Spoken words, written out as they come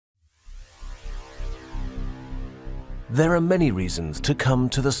There are many reasons to come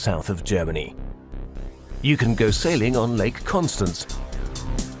to the south of Germany. You can go sailing on Lake Constance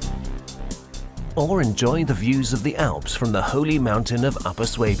or enjoy the views of the Alps from the holy mountain of Upper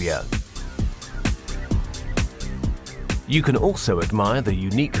Swabia. You can also admire the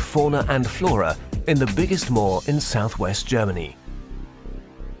unique fauna and flora in the biggest moor in southwest Germany.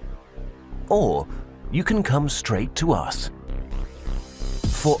 Or you can come straight to us.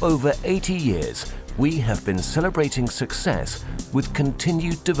 For over 80 years, we have been celebrating success with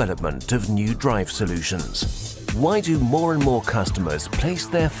continued development of new drive solutions. Why do more and more customers place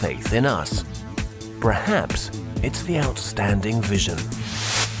their faith in us? Perhaps it's the outstanding vision.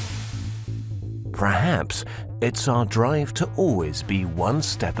 Perhaps it's our drive to always be one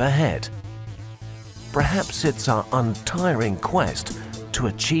step ahead. Perhaps it's our untiring quest to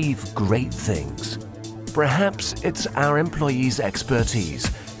achieve great things. Perhaps it's our employees' expertise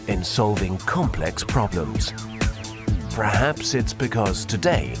in solving complex problems. Perhaps it's because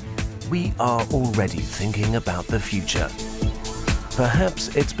today we are already thinking about the future.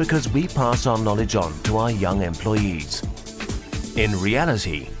 Perhaps it's because we pass our knowledge on to our young employees. In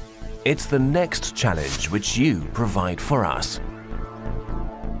reality, it's the next challenge which you provide for us.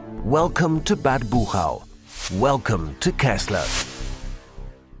 Welcome to Bad Buchau. Welcome to Kessler.